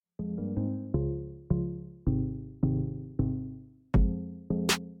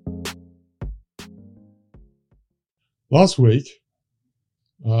Last week,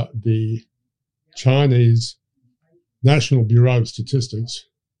 the Chinese National Bureau of Statistics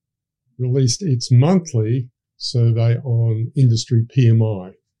released its monthly survey on industry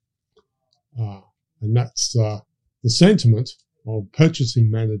PMI. And that's the sentiment of purchasing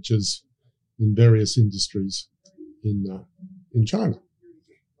managers in various industries in China.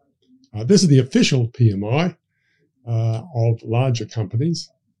 This is the official PMI of larger companies,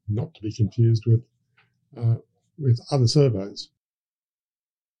 not to be confused with other surveys.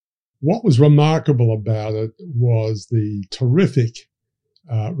 What was remarkable about it was the terrific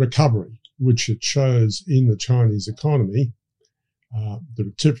recovery which it shows in the Chinese economy,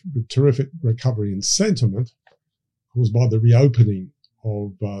 the terrific recovery in sentiment caused by the reopening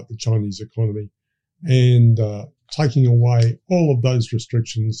of the Chinese economy and taking away all of those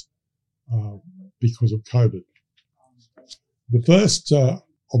restrictions because of COVID. The first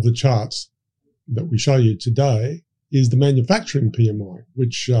of the charts that we show you today is the manufacturing PMI,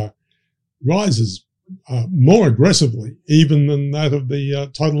 which rises more aggressively even than that of the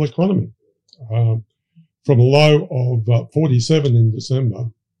total economy, from a low of 47 in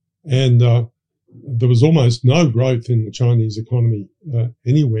December, and there was almost no growth in the Chinese economy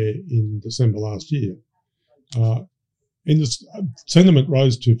anywhere in December last year. Sentiment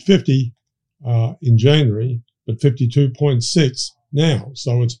rose to 50 in January, but 52.6 now.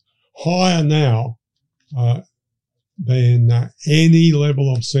 So it's higher now than any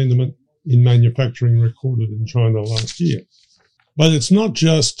level of sentiment in manufacturing recorded in China last year. But it's not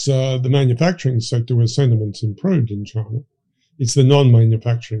just the manufacturing sector where sentiment's improved in China. It's the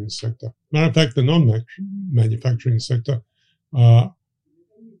non-manufacturing sector. Matter of fact, the non-manufacturing sector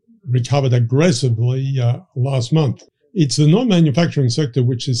recovered aggressively last month. It's the non-manufacturing sector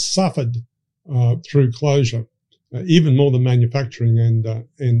which has suffered through closure, even more than manufacturing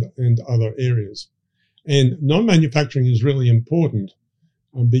and other areas. And non-manufacturing is really important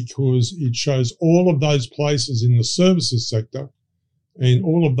because it shows all of those places in the services sector and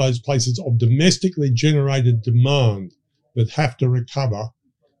all of those places of domestically generated demand that have to recover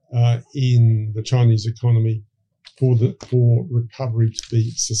in the Chinese economy for recovery to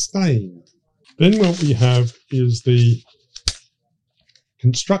be sustained. Then what we have is the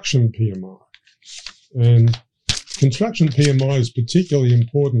construction PMI. And construction PMI is particularly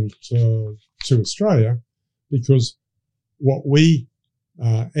important to Australia because what we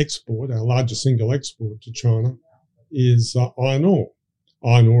export, our largest single export to China, is iron ore.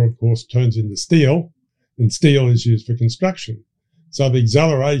 Iron ore, of course, turns into steel, and steel is used for construction. So the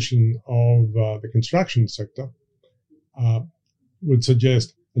acceleration of the construction sector would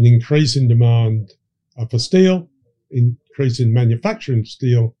suggest an increase in demand for steel, increase in manufacturing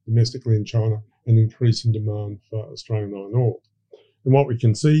steel domestically in China, and increase in demand for Australian iron ore. And what we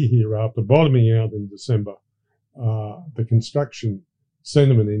can see here, after bottoming out in December, the construction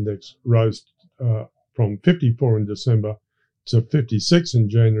sentiment index rose from 54 in December to 56 in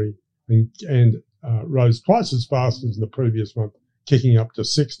January and rose twice as fast as the previous month, kicking up to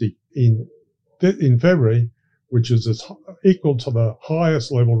 60 in February, which is equal to the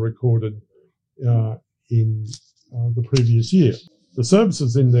highest level recorded in the previous year. The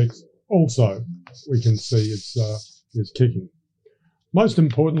services index also, we can see, is kicking. Most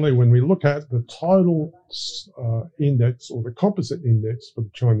importantly, when we look at the total index or the composite index for the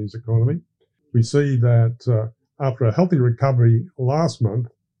Chinese economy, we see that after a healthy recovery last month,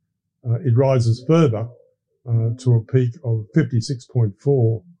 it rises further to a peak of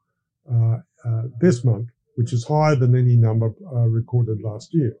 56.4 this month, which is higher than any number recorded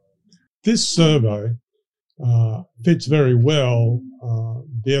last year. This survey fits very well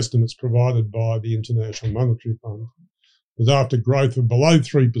the estimates provided by the International Monetary Fund, because after growth of below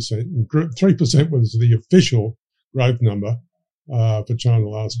 3%, and 3% was the official growth number for China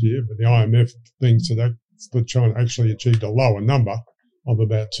last year, but the IMF thinks that China actually achieved a lower number of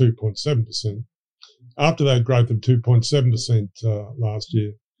about 2.7%. After that growth of 2.7% last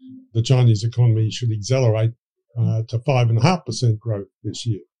year, the Chinese economy should accelerate to 5.5% growth this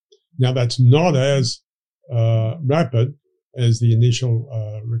year. Now, that's not as rapid as the initial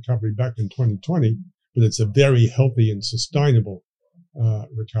recovery back in 2020, but it's a very healthy and sustainable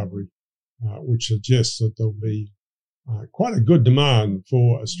recovery, which suggests that there'll be quite a good demand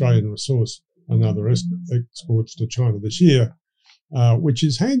for Australian resource and other exports to China this year, which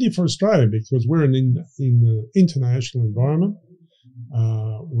is handy for Australia because we're in an international environment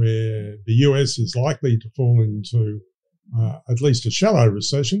where the US is likely to fall into at least a shallow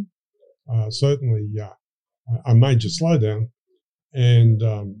recession, certainly a major slowdown, and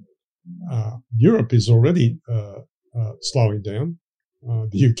Europe is already slowing down.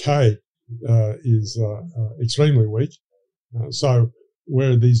 The UK is extremely weak. So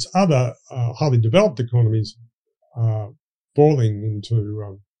where these other highly developed economies are falling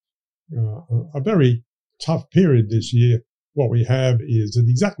into a very tough period this year, what we have is at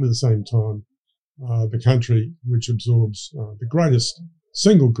exactly the same time the country which absorbs the greatest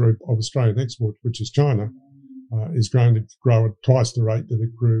single group of Australian exports, which is China, is going to grow at twice the rate that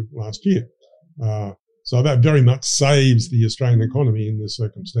it grew last year. So that very much saves the Australian economy in this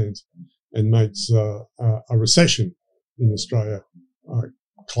circumstance and makes a recession in Australia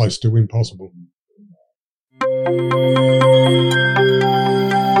close to impossible.